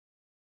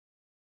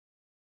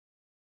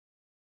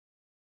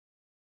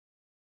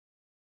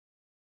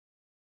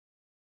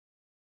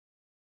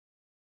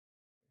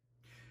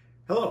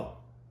Hello,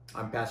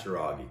 I'm Pastor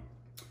Augie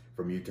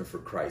from Youth for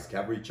Christ,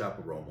 Calvary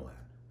Chapel, Romaland.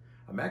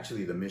 I'm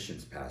actually the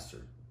missions pastor,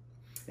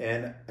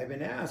 and I've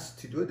been asked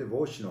to do a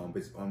devotional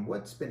on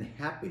what's been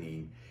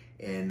happening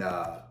in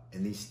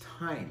these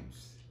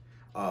times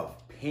of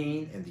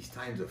pain and these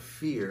times of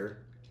fear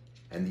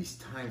and these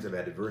times of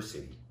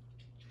adversity.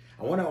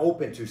 I want to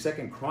open to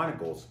 2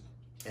 Chronicles,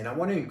 and I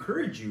want to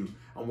encourage you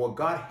on what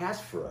God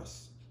has for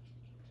us.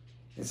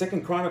 In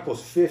 2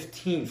 Chronicles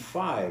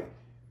 15:5,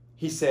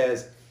 he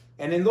says,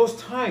 "And in those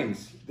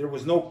times there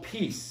was no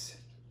peace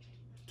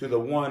to the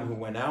one who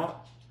went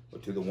out or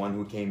to the one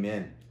who came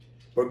in,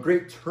 but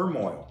great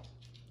turmoil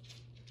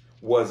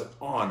was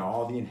on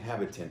all the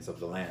inhabitants of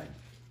the land.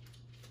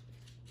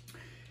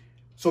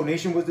 So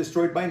nation was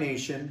destroyed by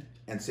nation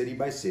and city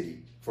by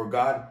city, for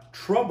God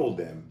troubled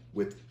them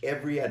with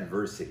every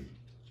adversity."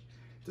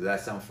 Does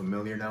that sound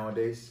familiar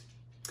nowadays?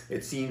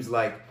 It seems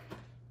like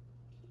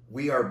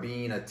we are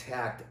being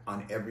attacked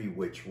on every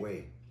which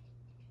way.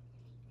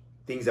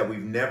 Things that we've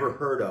never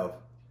heard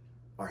of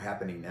are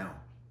happening now.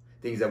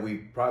 Things that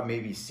we've probably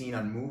maybe seen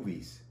on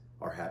movies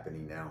are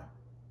happening now.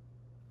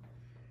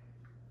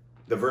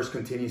 The verse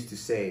continues to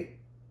say,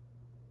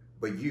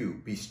 "But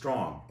you be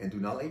strong and do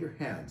not let your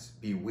hands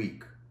be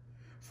weak,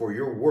 for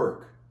your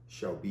work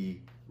shall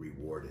be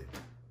rewarded."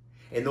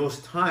 In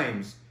those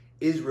times,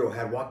 Israel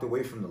had walked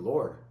away from the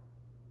Lord,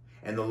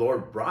 and the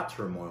Lord brought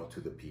turmoil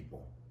to the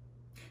people.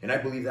 And I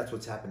believe that's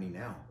what's happening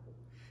now.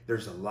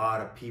 There's a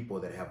lot of people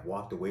that have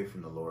walked away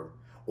from the Lord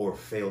or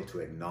failed to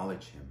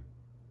acknowledge him.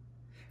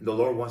 And the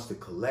Lord wants to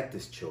collect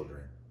his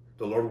children.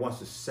 The Lord wants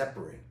to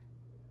separate.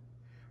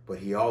 But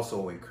he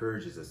also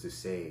encourages us to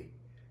say,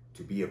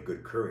 to be of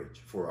good courage,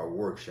 for our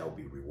work shall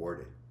be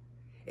rewarded.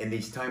 In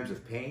these times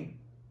of pain,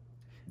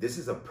 this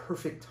is a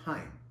perfect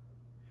time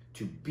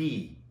to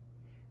be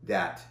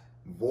that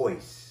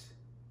voice,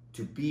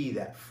 to be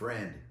that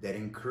friend that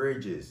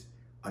encourages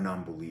an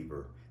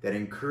unbeliever, that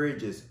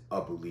encourages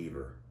a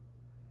believer.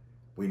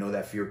 We know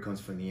that fear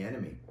comes from the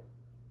enemy.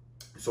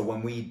 So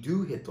when we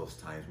do hit those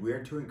times, we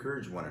are to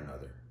encourage one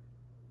another.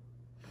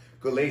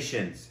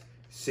 Galatians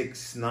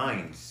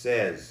 6:9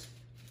 says,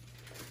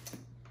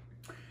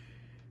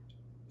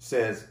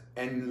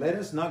 "And let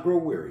us not grow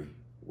weary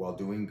while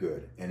doing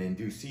good, and in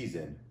due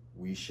season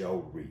we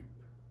shall reap."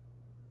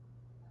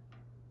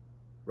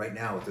 Right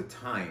now is a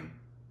time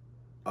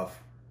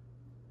of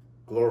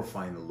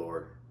glorifying the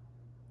Lord,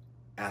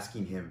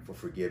 asking him for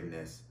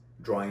forgiveness,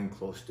 drawing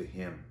close to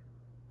him.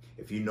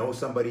 If you know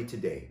somebody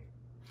today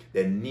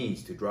that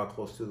needs to draw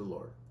close to the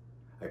Lord,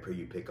 I pray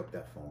you pick up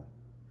that phone,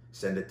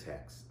 send a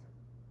text,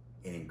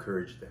 and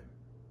encourage them.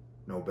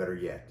 No, better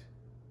yet,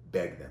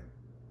 beg them.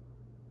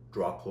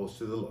 Draw close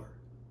to the Lord,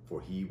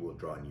 for he will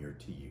draw near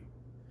to you.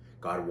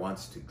 God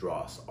wants to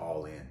draw us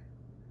all in.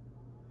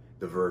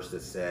 The verse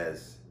that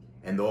says,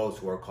 "And those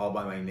who are called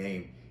by my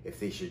name, if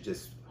they should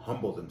just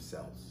humble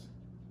themselves,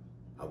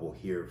 I will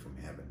hear from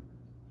heaven."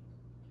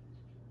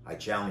 I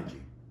challenge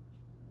you,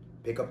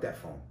 pick up that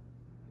phone,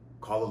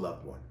 call a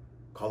loved one,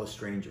 call a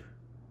stranger,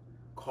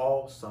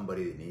 call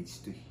somebody that needs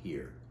to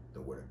hear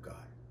the word of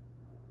God.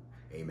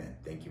 Amen.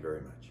 Thank you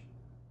very much.